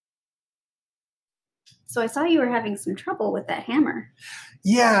So I saw you were having some trouble with that hammer.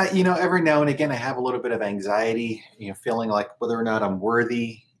 Yeah, every now and again I have a little bit of anxiety, feeling like whether or not I'm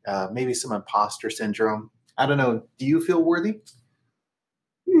worthy, maybe some imposter syndrome. I don't know. Do you feel worthy?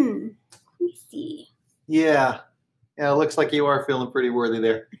 Let me see. Yeah. Yeah, it looks like you are feeling pretty worthy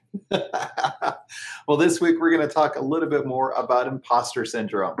there. Well, this week we're going to talk a little bit more about imposter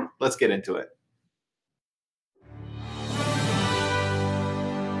syndrome. Let's get into it.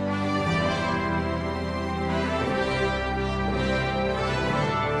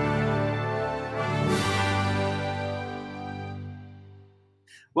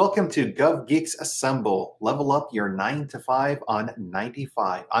 Welcome to Gov Geeks Assemble. Level up your 9 to 5 on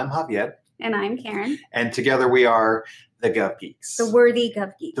 95. I'm Javier. And I'm Karen. And together we are the Gov Geeks. The worthy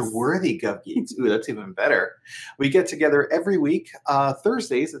Gov Geeks. The worthy Gov Geeks. Ooh, that's even better. We get together every week,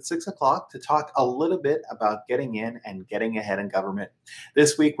 Thursdays at 6 o'clock to talk a little bit about getting in and getting ahead in government.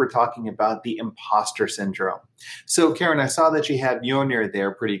 This week we're talking about the imposter syndrome. So Karen, I saw that you had Mjolnir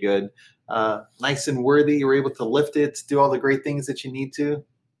there pretty good. Nice and worthy. You were able to lift it, do all the great things that you need to.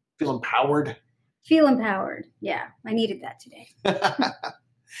 Feel empowered? Feel empowered. Yeah, I needed that today.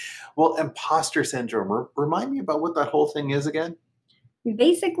 Well, imposter syndrome. Remind me about what that whole thing is again.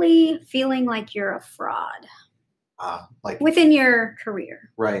 Basically, feeling like you're a fraud. Like within your career.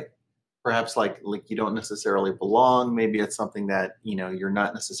 Right. Perhaps like you don't necessarily belong. Maybe it's something that, you're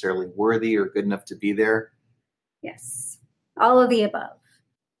not necessarily worthy or good enough to be there. Yes. All of the above.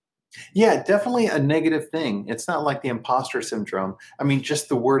 Yeah, definitely a negative thing. It's not like the imposter syndrome. I mean, just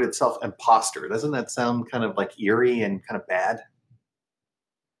the word itself, imposter. Doesn't that sound kind of like eerie and kind of bad?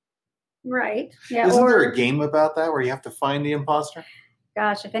 Right. Yeah. Isn't there a game about that where you have to find the imposter?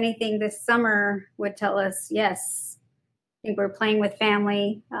 Gosh, if anything, this summer would tell us, yes. I think we're playing with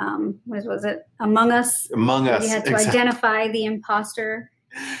family. What was it? Among Us. Among Us. You had to identify the imposter.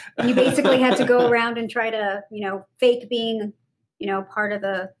 And you basically had to go around and try to, fake being, part of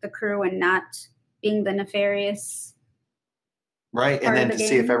the crew and not being the nefarious. Right. And then to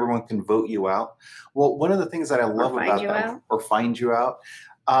see if everyone can vote you out. Well, one of the things that I love about that, or find you out.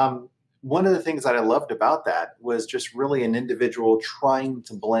 One of the things that I loved about that was just really an individual trying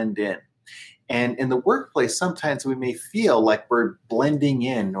to blend in. And in the workplace, sometimes we may feel like we're blending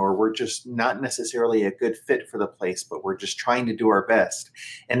in or we're just not necessarily a good fit for the place, but we're just trying to do our best.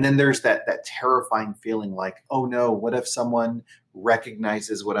 And then there's that terrifying feeling like, oh no, what if someone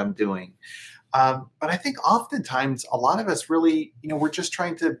recognizes what I'm doing? But I think oftentimes a lot of us really, we're just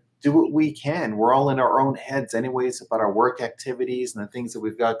trying to do what we can. We're all in our own heads anyways about our work activities and the things that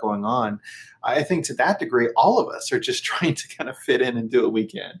we've got going on. I think to that degree, all of us are just trying to kind of fit in and do what we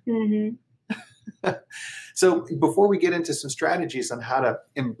can. Mm-hmm. So before we get into some strategies on how to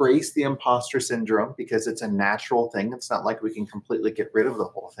embrace the imposter syndrome, because it's a natural thing, it's not like we can completely get rid of the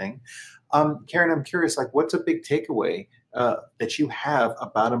whole thing. Karen, I'm curious, what's a big takeaway that you have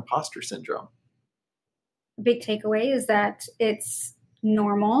about imposter syndrome? A big takeaway is that it's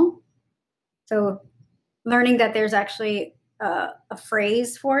normal. So learning that there's actually a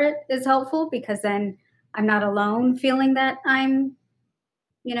phrase for it is helpful, because then I'm not alone feeling that I'm,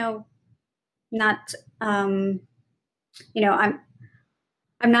 not, I'm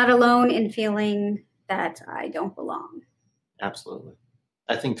not alone in feeling that I don't belong. Absolutely.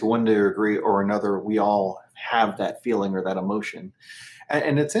 I think to one degree or another, we all have that feeling or that emotion.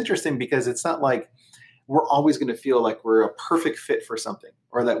 And it's interesting because it's not like we're always going to feel like we're a perfect fit for something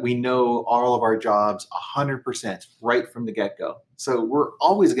or that we know all of our jobs 100% right from the get-go. So we're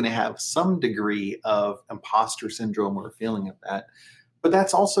always going to have some degree of imposter syndrome or feeling of that. But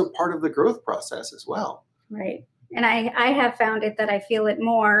that's also part of the growth process as well. Right. And I have found it that I feel it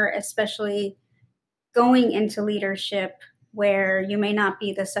more, especially going into leadership where you may not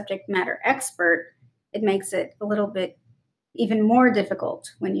be the subject matter expert. It makes it a little bit even more difficult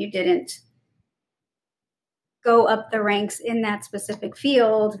when you didn't go up the ranks in that specific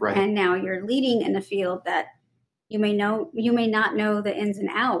field. Right. And now you're leading in a field that you may not know the ins and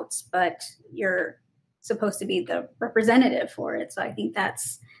outs, but you're supposed to be the representative for it. So I think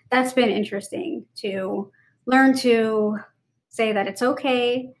that's been interesting to learn to say that it's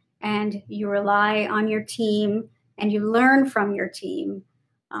okay and you rely on your team and you learn from your team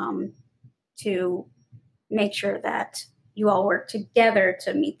to make sure that you all work together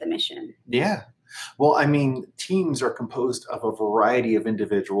to meet the mission. Yeah. Well, I mean, teams are composed of a variety of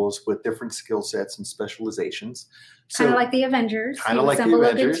individuals with different skill sets and specializations. Kind of like the Avengers. Kind of like the Avengers,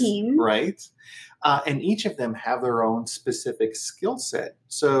 a good team. Right? And each of them have their own specific skill set.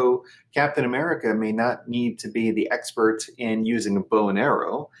 So Captain America may not need to be the expert in using a bow and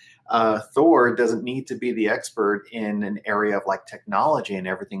arrow. Thor doesn't need to be the expert in an area of like technology and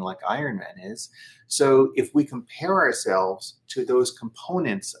everything like Iron Man is. So if we compare ourselves to those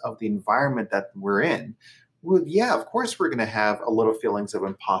components of the environment that we're in, well, yeah, of course we're going to have a little feelings of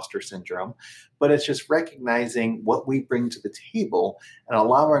imposter syndrome, but it's just recognizing what we bring to the table and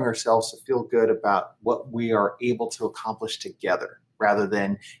allowing ourselves to feel good about what we are able to accomplish together, rather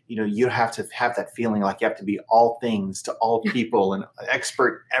than, you have to have that feeling like you have to be all things to all people and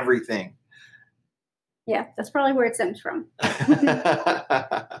expert everything. Yeah, that's probably where it stems from.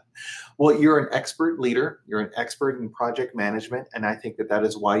 Well, you're an expert leader. You're an expert in project management. And I think that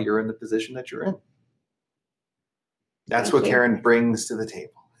is why you're in the position that you're in. That's what Karen brings to the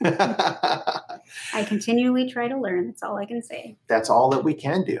table. I continually try to learn. That's all I can say. That's all that we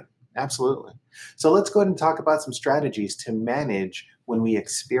can do. Absolutely. So let's go ahead and talk about some strategies to manage when we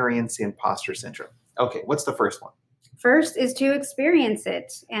experience the imposter syndrome. Okay, what's the first one? First is to experience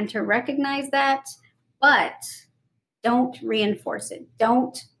it and to recognize that, but don't reinforce it.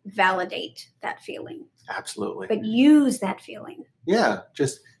 Don't validate that feeling. Absolutely. But use that feeling. Yeah,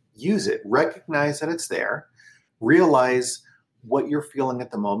 just use it. Recognize that it's there. Realize what you're feeling at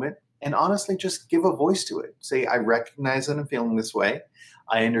the moment, and honestly, just give a voice to it. Say, I recognize that I'm feeling this way.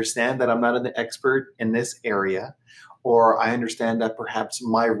 I understand that I'm not an expert in this area, or I understand that perhaps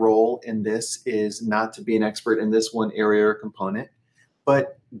my role in this is not to be an expert in this one area or component,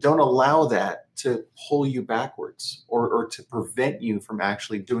 but don't allow that to pull you backwards or to prevent you from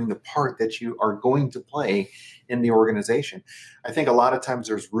actually doing the part that you are going to play in the organization. I think a lot of times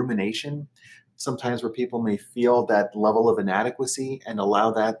there's rumination, sometimes where people may feel that level of inadequacy and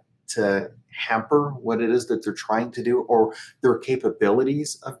allow that to hamper what it is that they're trying to do or their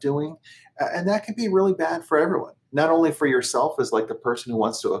capabilities of doing. And that can be really bad for everyone, not only for yourself as like the person who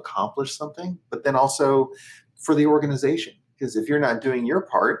wants to accomplish something, but then also for the organization. Because if you're not doing your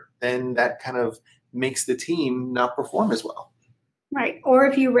part, then that kind of makes the team not perform as well. Right. Or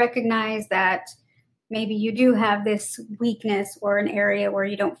if you recognize that maybe you do have this weakness or an area where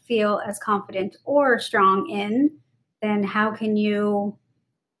you don't feel as confident or strong in, then how can you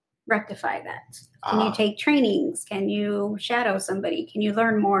rectify that? Can you take trainings? Can you shadow somebody? Can you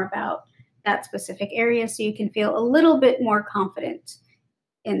learn more about that specific area so you can feel a little bit more confident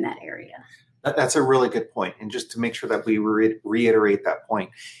in that area? That's a really good point. And just to make sure that we reiterate that point,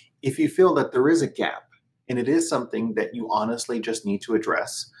 if you feel that there is a gap and it is something that you honestly just need to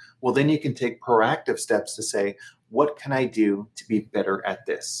address, well, then you can take proactive steps to say, what can I do to be better at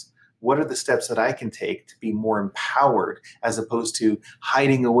this? What are the steps that I can take to be more empowered, as opposed to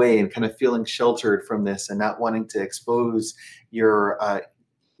hiding away and kind of feeling sheltered from this and not wanting to expose your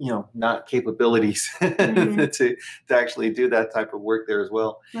not capabilities to actually do that type of work there as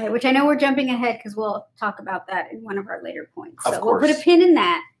well. Right, which I know we're jumping ahead because we'll talk about that in one of our later points. So we'll put a pin in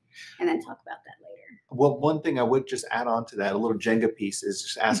that and then talk about that later. Well, one thing I would just add on to that, a little Jenga piece, is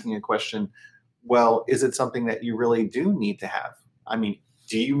just asking a question. Well, is it something that you really do need to have? I mean,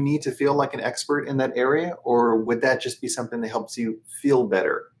 do you need to feel like an expert in that area, or would that just be something that helps you feel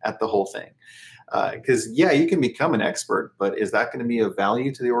better at the whole thing? Because you can become an expert, but is that going to be of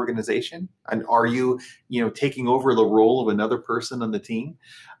value to the organization? And are you, taking over the role of another person on the team?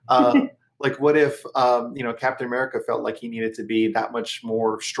 Like, what if, Captain America felt like he needed to be that much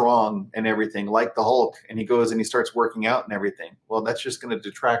more strong and everything, like the Hulk, and he goes and he starts working out and everything? Well, that's just going to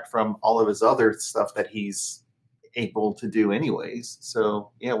detract from all of his other stuff that he's able to do anyways.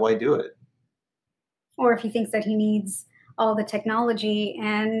 So, why do it? Or if he thinks that he needs all the technology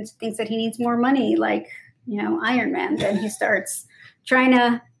and thinks that he needs more money, like, Iron Man, then he starts trying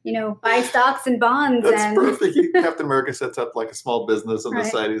to, buy stocks and bonds. That's perfect. Captain America sets up like a small business on the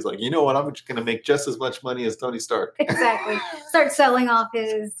side. He's like, you know what? I'm just going to make just as much money as Tony Stark. Exactly. Start selling off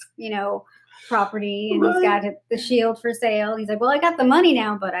his, property, and he's got the shield for sale. He's like, well, I got the money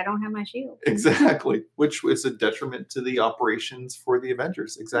now, but I don't have my shield. Exactly. Which is a detriment to the operations for the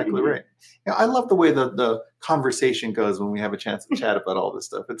Avengers. Exactly right. I love the way the conversation goes when we have a chance to chat about all this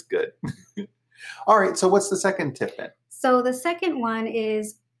stuff. It's good. All right. So what's the second tip then? So the second one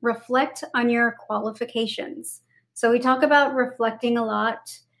is reflect on your qualifications. So we talk about reflecting a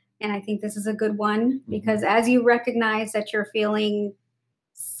lot, and I think this is a good one because as you recognize that you're feeling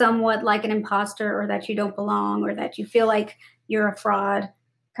somewhat like an imposter, or that you don't belong, or that you feel like you're a fraud,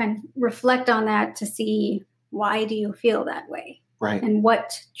 kind of reflect on that to see, why do you feel that way? Right. And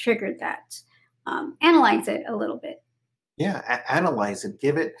what triggered that? Analyze it a little bit. Yeah, analyze it.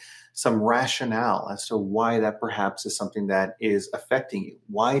 Give it some rationale as to why that perhaps is something that is affecting you.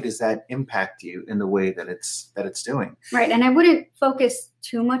 Why does that impact you in the way that it's doing? Right, and I wouldn't focus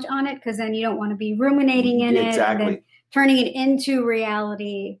too much on it because then you don't want to be ruminating in it. And then turning it into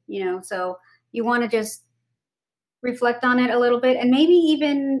reality, so you want to just reflect on it a little bit and maybe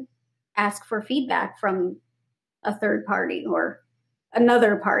even ask for feedback from a third party or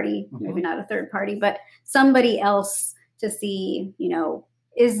another party, maybe not a third party, but somebody else to see,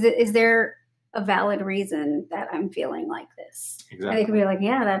 is there a valid reason that I'm feeling like this? Exactly. And they could be like,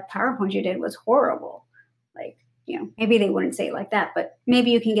 yeah, that PowerPoint you did was horrible. Like, maybe they wouldn't say it like that, but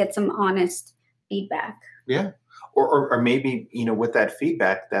maybe you can get some honest feedback. Yeah. Or maybe, with that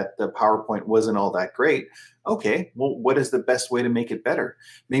feedback that the PowerPoint wasn't all that great. Okay, well, what is the best way to make it better?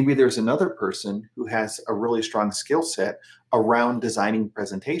 Maybe there's another person who has a really strong skill set around designing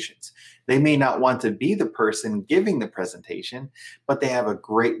presentations. They may not want to be the person giving the presentation, but they have a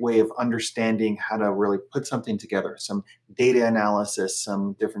great way of understanding how to really put something together, some data analysis,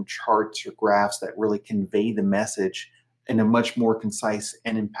 some different charts or graphs that really convey the message in a much more concise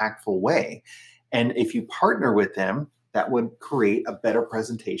and impactful way. And if you partner with them, that would create a better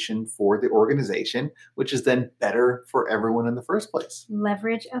presentation for the organization, which is then better for everyone in the first place.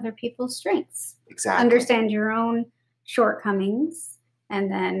 Leverage other people's strengths. Exactly. Understand your own shortcomings and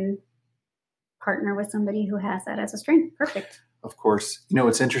then partner with somebody who has that as a strength. Perfect. Of course.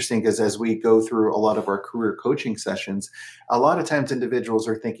 It's interesting because as we go through a lot of our career coaching sessions, a lot of times individuals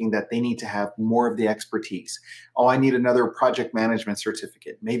are thinking that they need to have more of the expertise. Oh, I need another project management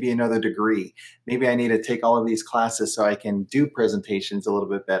certificate, maybe another degree. Maybe I need to take all of these classes so I can do presentations a little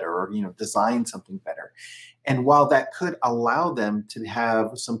bit better or, design something better. And while that could allow them to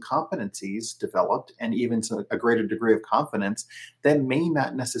have some competencies developed and even a greater degree of confidence, that may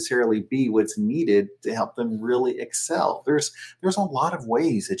not necessarily be what's needed to help them really excel. There's a lot of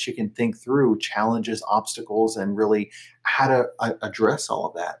ways that you can think through challenges, obstacles, and really how to address all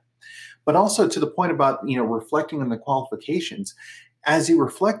of that. But also to the point about, reflecting on the qualifications, as you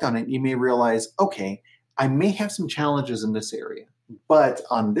reflect on it, you may realize, okay, I may have some challenges in this area, but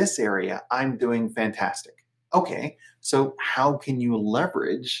on this area, I'm doing fantastic. Okay, so how can you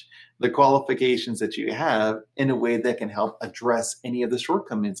leverage the qualifications that you have in a way that can help address any of the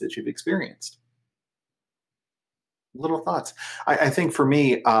shortcomings that you've experienced? Little thoughts. I think for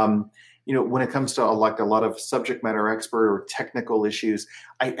me, when it comes to like a lot of subject matter expert or technical issues,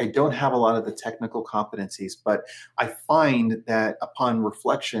 I don't have a lot of the technical competencies, but I find that upon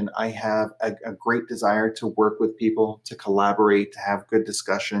reflection, I have a great desire to work with people, to collaborate, to have good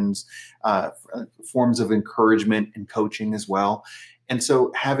discussions, forms of encouragement and coaching as well. And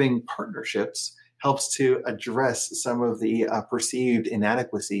so having partnerships helps to address some of the perceived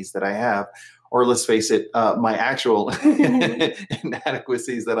inadequacies that I have. Or let's face it, my actual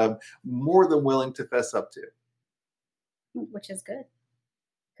inadequacies that I'm more than willing to fess up to. Which is good,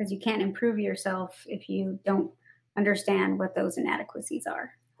 because you can't improve yourself if you don't understand what those inadequacies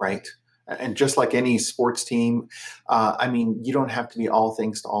are. Right. And just like any sports team, you don't have to be all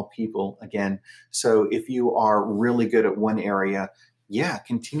things to all people again. So if you are really good at one area,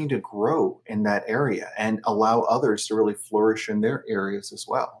 continue to grow in that area and allow others to really flourish in their areas as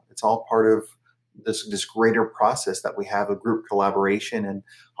well. It's all part of this greater process that we have of group collaboration and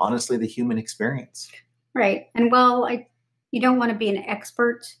honestly the human experience. Right. And while you don't want to be an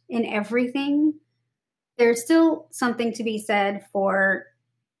expert in everything, there's still something to be said for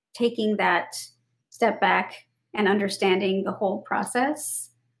taking that step back and understanding the whole process.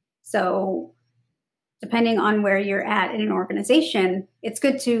 So depending on where you're at in an organization, it's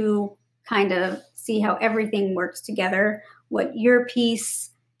good to kind of see how everything works together, what your piece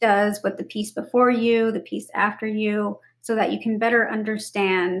does, what the piece before you, the piece after you, so that you can better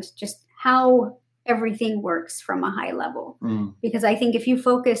understand just how everything works from a high level. Because I think if you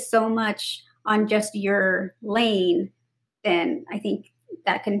focus so much on just your lane, then I think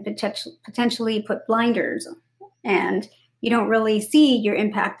that can potentially put blinders and you don't really see your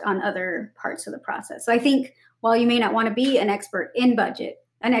impact on other parts of the process. So I think while you may not want to be an expert in budget,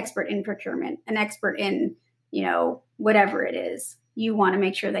 an expert in procurement, an expert in, whatever it is, you want to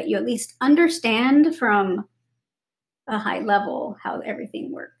make sure that you at least understand from a high level how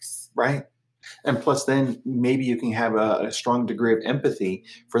everything works. Right. And plus then maybe you can have a strong degree of empathy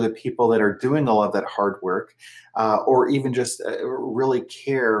for the people that are doing all of that hard work, or even just really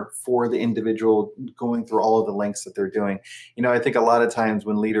care for the individual going through all of the lengths that they're doing. I think a lot of times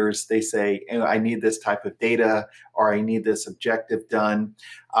when leaders, they say, I need this type of data or I need this objective done.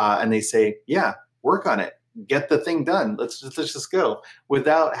 And they say, work on it. Get the thing done. Let's just go,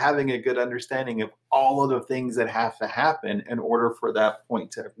 without having a good understanding of all of the things that have to happen in order for that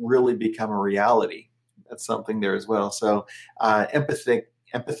point to really become a reality. That's something there as well. So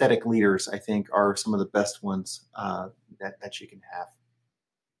empathetic leaders, I think, are some of the best ones that you can have.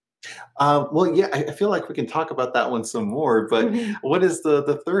 Well, yeah, I feel like we can talk about that one some more, but what is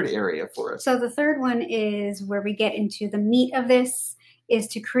the third area for us? So the third one is where we get into the meat of this, is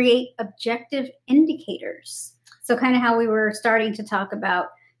to create objective indicators. So kind of how we were starting to talk about,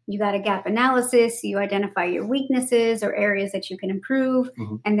 you got a gap analysis, you identify your weaknesses or areas that you can improve,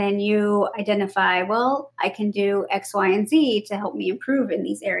 and then you identify, well, I can do X, Y, and Z to help me improve in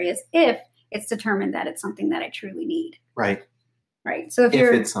these areas if it's determined that it's something that I truly need. Right. Right. So if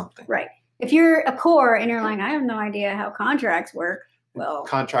it's something. Right. If you're a core and you're like, I have no idea how contracts work, well,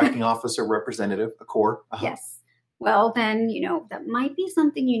 contracting officer representative, a core. Yes. Well, then, that might be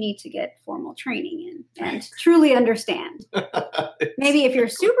something you need to get formal training in and truly understand. Maybe if you're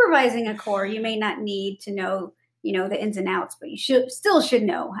supervising a core, you may not need to know, the ins and outs, but you still should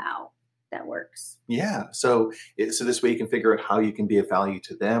know how that works. Yeah. So this way you can figure out how you can be of value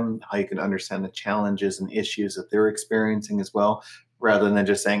to them, how you can understand the challenges and issues that they're experiencing as well, rather than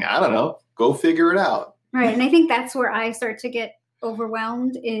just saying, I don't know, go figure it out. Right. And I think that's where I start to get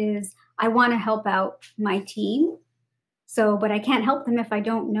overwhelmed, is I want to help out my team. But I can't help them if I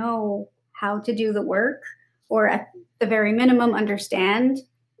don't know how to do the work, or at the very minimum, understand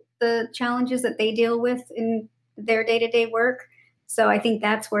the challenges that they deal with in their day-to-day work. So I think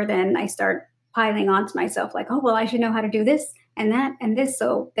that's where then I start piling onto myself like, oh, well, I should know how to do this and that and this.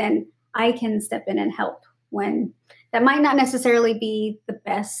 So then I can step in and help, when that might not necessarily be the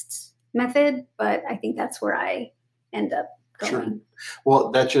best method, but I think that's where I end up going. Sure.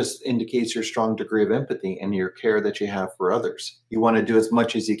 Well, that just indicates your strong degree of empathy and your care that you have for others. You want to do as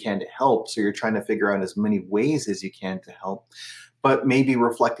much as you can to help. So you're trying to figure out as many ways as you can to help. But maybe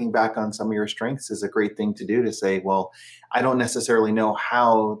reflecting back on some of your strengths is a great thing to do, to say, well, I don't necessarily know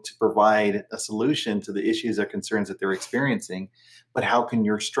how to provide a solution to the issues or concerns that they're experiencing, but how can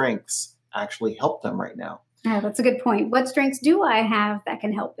your strengths actually help them right now? Yeah, that's a good point. What strengths do I have that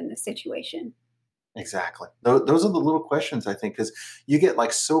can help in this situation? Exactly. Those are the little questions, I think, because you get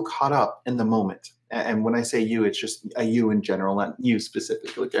so caught up in the moment. And when I say you, it's just a you in general, not you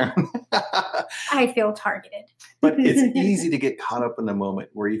specifically, Karen. I feel targeted. But it's easy to get caught up in the moment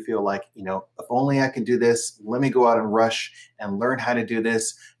where you feel like, if only I could do this, let me go out and rush and learn how to do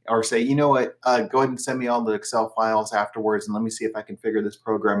this. Or say, you know what, go ahead and send me all the Excel files afterwards and let me see if I can figure this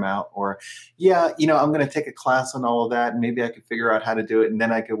program out. Or, I'm going to take a class on all of that and maybe I could figure out how to do it. And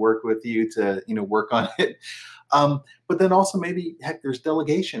then I could work with you to, work on it. But then also maybe, heck, there's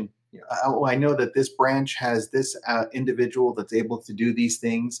delegation. I know that this branch has this individual that's able to do these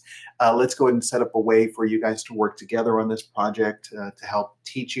things. Let's go ahead and set up a way for you guys to work together on this project to help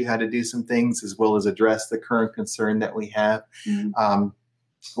teach you how to do some things, as well as address the current concern that we have.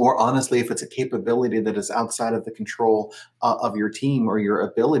 Or honestly, if it's a capability that is outside of the control of your team or your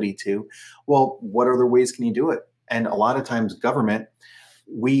ability to, well, what other ways can you do it? And a lot of times government,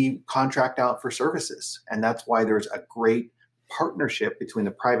 we contract out for services. And that's why there's a great partnership between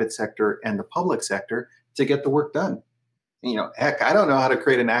the private sector and the public sector to get the work done. Heck, I don't know how to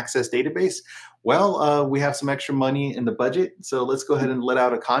create an Access database. Well, we have some extra money in the budget, so let's go ahead and let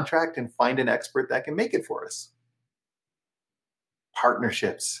out a contract and find an expert that can make it for us.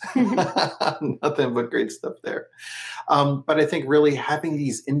 Partnerships. Nothing but great stuff there. But I think really having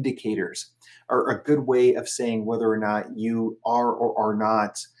these indicators are a good way of saying whether or not you are or are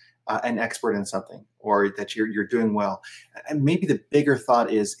not an expert in something, or that you're doing well. And maybe the bigger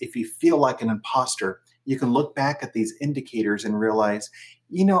thought is, if you feel like an imposter, you can look back at these indicators and realize,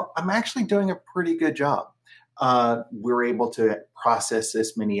 I'm actually doing a pretty good job. We're able to process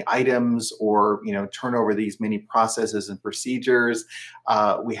this many items, or turn over these many processes and procedures.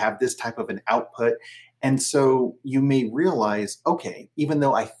 We have this type of an output. And so you may realize, okay, even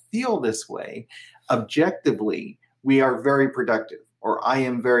though I feel this way, objectively, we are very productive, or I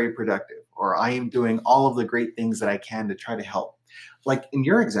am very productive, or I am doing all of the great things that I can to try to help. Like in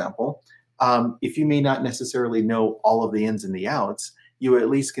your example, if you may not necessarily know all of the ins and the outs, you at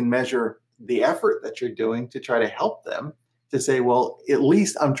least can measure the effort that you're doing to try to help them, to say, well, at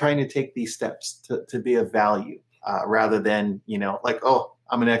least I'm trying to take these steps to be of value, rather than, oh,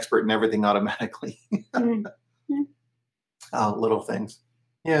 I'm an expert in everything automatically. Little things.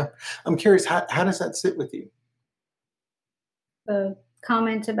 Yeah. I'm curious, how does that sit with you? The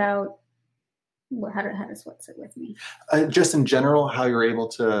comment about how does what sit with me? Just in general, how you're able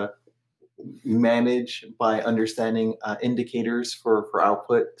to manage by understanding indicators for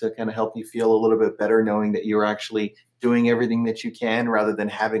output to kind of help you feel a little bit better, knowing that you're actually doing everything that you can rather than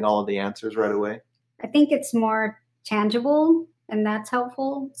having all of the answers right away? I think it's more tangible, and that's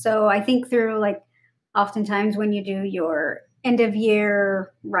helpful. So I think through, oftentimes when you do your end of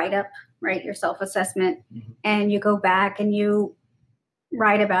year write-up, right, your self-assessment, and you go back and you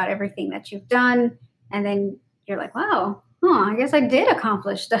write about everything that you've done. And then you're like, wow, I guess I did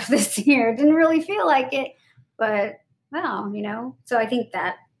accomplish stuff this year. Didn't really feel like it, but wow, so I think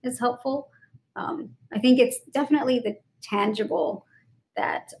that is helpful. I think it's definitely the tangible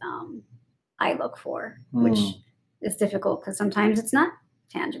that I look for, which is difficult because sometimes it's not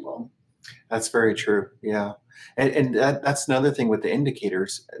tangible. That's very true. Yeah. And that's another thing with the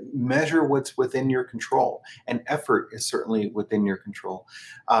indicators. Measure what's within your control, and effort is certainly within your control.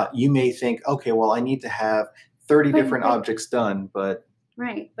 You may think, okay, well, I need to have 30 different objects done, but...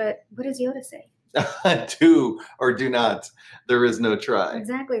 Right. But what does Yoda say? Do or do not. There is no try.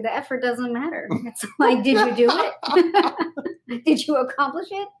 Exactly. The effort doesn't matter. It's like, did you do it? Did you accomplish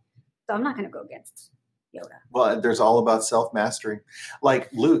it? So I'm not going to go against Yoda. Well, there's all about self-mastery. Like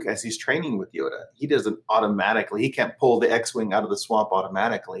Luke, as he's training with Yoda, he doesn't automatically, he can't pull the X-Wing out of the swamp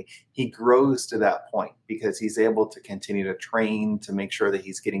automatically. He grows to that point because he's able to continue to train to make sure that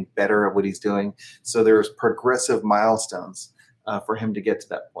he's getting better at what he's doing. So there's progressive milestones for him to get to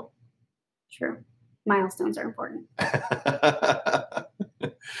that point. True. Milestones are important.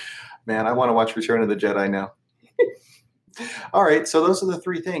 Man, I want to watch Return of the Jedi now. All right, so those are the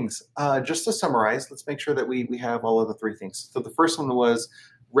three things. Just to summarize, let's make sure that we have all of the three things. So the first one was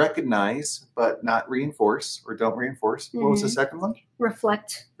recognize, but not reinforce, or don't reinforce. Mm-hmm. What was the second one?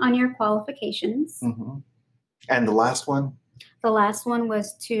 Reflect on your qualifications. Mm-hmm. And the last one? The last one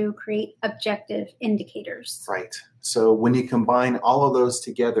was to create objective indicators. Right. So when you combine all of those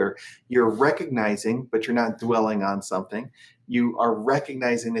together, you're recognizing, but you're not dwelling on something. You are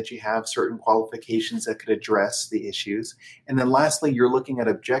recognizing that you have certain qualifications that could address the issues. And then lastly, you're looking at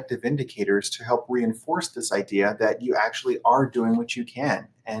objective indicators to help reinforce this idea that you actually are doing what you can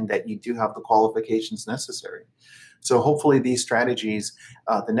and that you do have the qualifications necessary. So hopefully these strategies,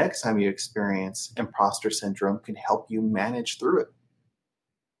 the next time you experience imposter syndrome, can help you manage through it.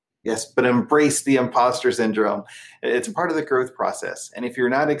 Yes, but embrace the imposter syndrome. It's part of the growth process. And if you're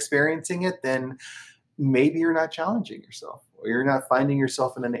not experiencing it, then maybe you're not challenging yourself, or you're not finding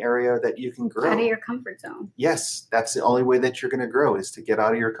yourself in an area that you can grow. Out of your comfort zone. Yes, that's the only way that you're going to grow, is to get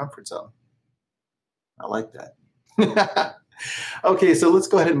out of your comfort zone. I like that. Okay, so let's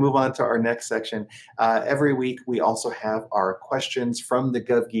go ahead and move on to our next section. Every week, we also have our questions from the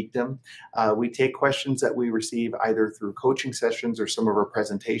GovGeekdom. We take questions that we receive either through coaching sessions or some of our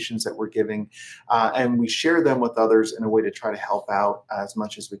presentations that we're giving, and we share them with others in a way to try to help out as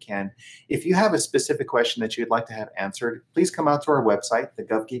much as we can. If you have a specific question that you'd like to have answered, please come out to our website,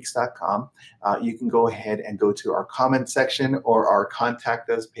 thegovgeeks.com. You can go ahead and go to our comment section or our contact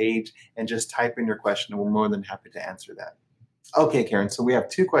us page and just type in your question, and we're more than happy to answer that. Okay, Karen, so we have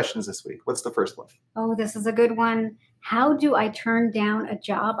two questions this week. What's the first one? Oh, this is a good one. How do I turn down a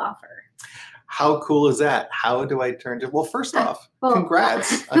job offer? How cool is that? How do I turn down? Well, first off,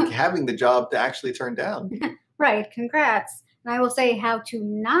 congrats on having the job to actually turn down. Right, congrats. And I will say how to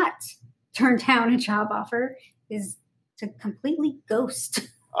not turn down a job offer is to completely ghost.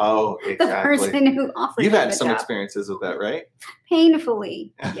 Oh, exactly. The person who offered You've you had the some job. experiences with that, right?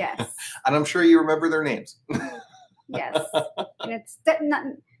 Painfully, yes. And I'm sure you remember their names. Yes. And it's not,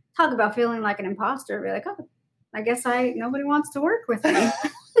 talk about feeling like an imposter. Be like, oh, I guess nobody wants to work with me.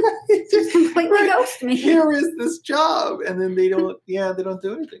 Just completely ghost me. Here is this job. And then they don't do anything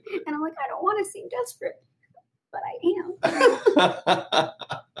with it. And I'm like, I don't want to seem desperate, but I am.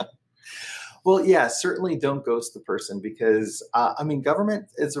 Well, yeah, certainly don't ghost the person because, government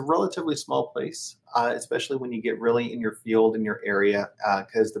is a relatively small place, especially when you get really in your field, in your area,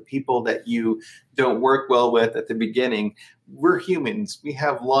 because the people that you don't work well with at the beginning, we're humans. We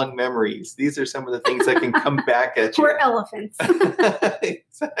have long memories. These are some of the things that can come back at you. We're elephants.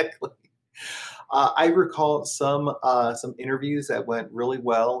 Exactly. I recall some interviews that went really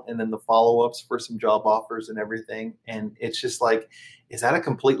well, and then the follow-ups for some job offers and everything. And it's just like, is that a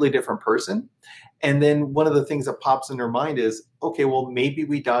completely different person? And then one of the things that pops in their mind is, okay, well, maybe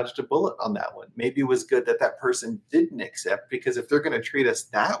we dodged a bullet on that one. Maybe it was good that that person didn't accept, because if they're going to treat us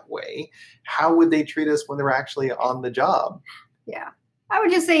that way, how would they treat us when they're actually on the job? Yeah. I would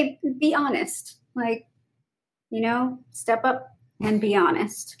just say, be honest. Like, step up and be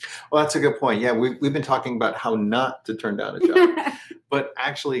honest. Well, that's a good point. Yeah, we've been talking about how not to turn down a job, but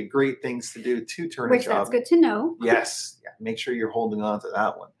actually great things to do to turn a job. Which that's good to know. Yes. Yeah, make sure you're holding on to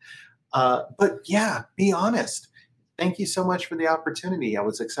that one. But yeah, be honest. Thank you so much for the opportunity. I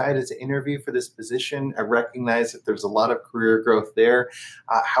was excited to interview for this position. I recognize that there's a lot of career growth there.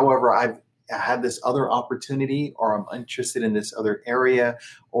 However, I've had this other opportunity, or I'm interested in this other area,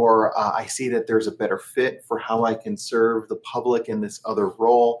 or I see that there's a better fit for how I can serve the public in this other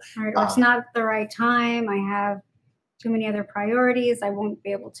role. Right, or it's not the right time. I have too many other priorities. I won't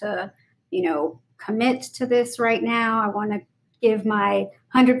be able to, commit to this right now. I want to give my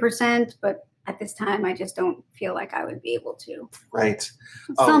 100%, but at this time, I just don't feel like I would be able to. Right.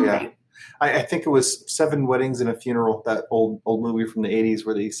 Oh, yeah. I think it was 7 Weddings and a Funeral, that old movie from the 80s,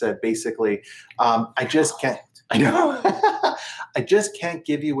 where they said basically, I just can't, I know, I just can't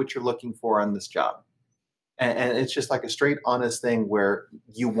give you what you're looking for on this job. And it's just like a straight, honest thing where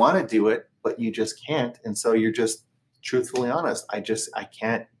you want to do it, but you just can't. And so you're just truthfully honest. I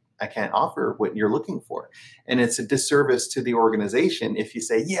can't offer what you're looking for. And it's a disservice to the organization if you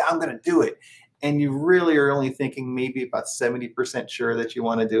say, yeah, I'm going to do it. And you really are only thinking maybe about 70% sure that you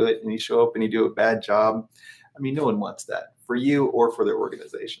want to do it, and you show up and you do a bad job. I mean, no one wants that for you or for the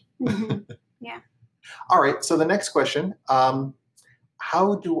organization. Mm-hmm. Yeah. All right. So the next question,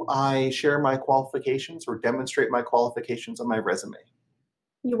 how do I share my qualifications or demonstrate my qualifications on my resume?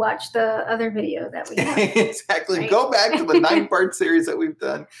 You watch the other video that we have. Exactly. Right? Go back to the 9-part series that we've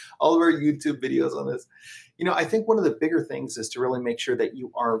done, all of our YouTube videos on this. I think one of the bigger things is to really make sure that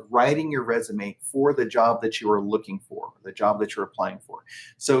you are writing your resume for the job that you are looking for, the job that you're applying for.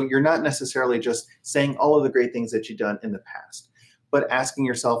 So you're not necessarily just saying all of the great things that you've done in the past, but asking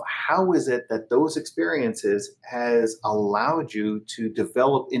yourself, how is it that those experiences has allowed you to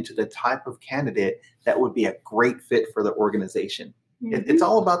develop into the type of candidate that would be a great fit for the organization? Mm-hmm. It's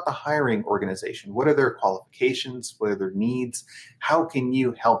all about the hiring organization. What are their qualifications? What are their needs? How can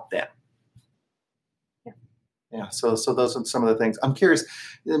you help them? Yeah, so those are some of the things. I'm curious,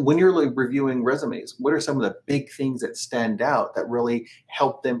 when you're reviewing resumes, what are some of the big things that stand out that really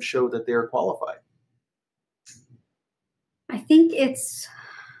help them show that they're qualified? I think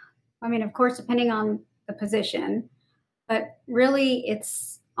of course, depending on the position, but really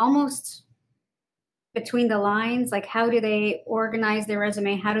it's almost between the lines, like how do they organize their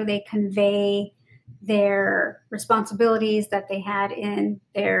resume? How do they convey their responsibilities that they had in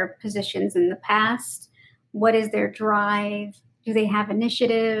their positions in the past? What is their drive? Do they have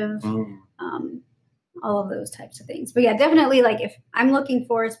initiative? All of those types of things. But yeah, definitely, like if I'm looking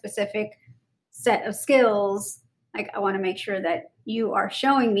for a specific set of skills, like I want to make sure that you are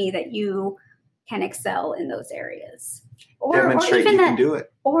showing me that you can excel in those areas. Demonstrate you can do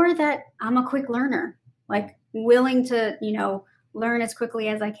it. Or that I'm a quick learner, like willing to, learn as quickly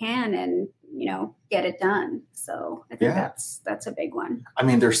as I can and, get it done. So I think that's a big one. I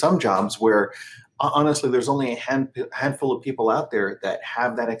mean, there's some jobs where honestly, there's only a handful of people out there that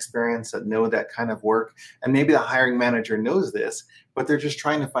have that experience, that know that kind of work. And maybe the hiring manager knows this, but they're just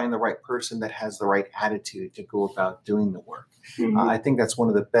trying to find the right person that has the right attitude to go about doing the work. Mm-hmm. I think that's one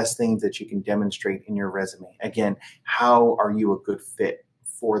of the best things that you can demonstrate in your resume. Again, how are you a good fit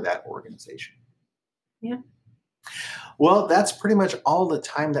for that organization? Yeah. Well, that's pretty much all the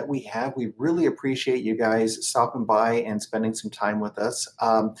time that we have. We really appreciate you guys stopping by and spending some time with us.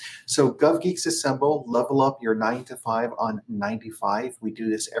 So GovGeeks Assemble, level up your 9 to 5 on 95. We do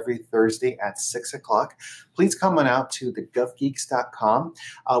this every Thursday at 6 o'clock. Please come on out to thegovgeeks.com.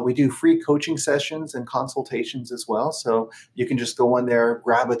 We do free coaching sessions and consultations as well. So you can just go on there,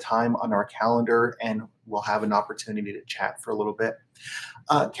 grab a time on our calendar, and we'll have an opportunity to chat for a little bit.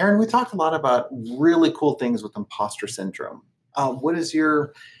 Karen, we talked a lot about really cool things with imposter syndrome. What is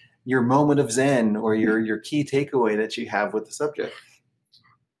your moment of zen or your key takeaway that you have with the subject?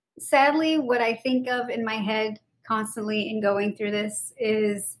 Sadly, what I think of in my head constantly in going through this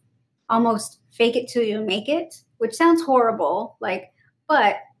is almost fake it till you make it, which sounds horrible,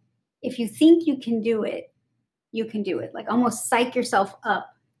 but if you think you can do it, you can do it. Like almost psych yourself up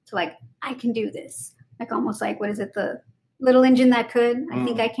to I can do this. Like almost like, what is it? The little engine that could. I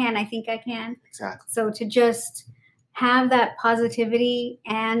think I can. I think I can. Exactly. So to just have that positivity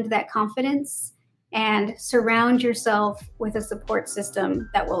and that confidence and surround yourself with a support system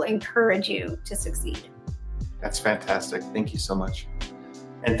that will encourage you to succeed. That's fantastic. Thank you so much.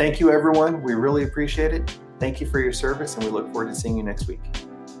 And thank you, everyone. We really appreciate it. Thank you for your service, and we look forward to seeing you next week.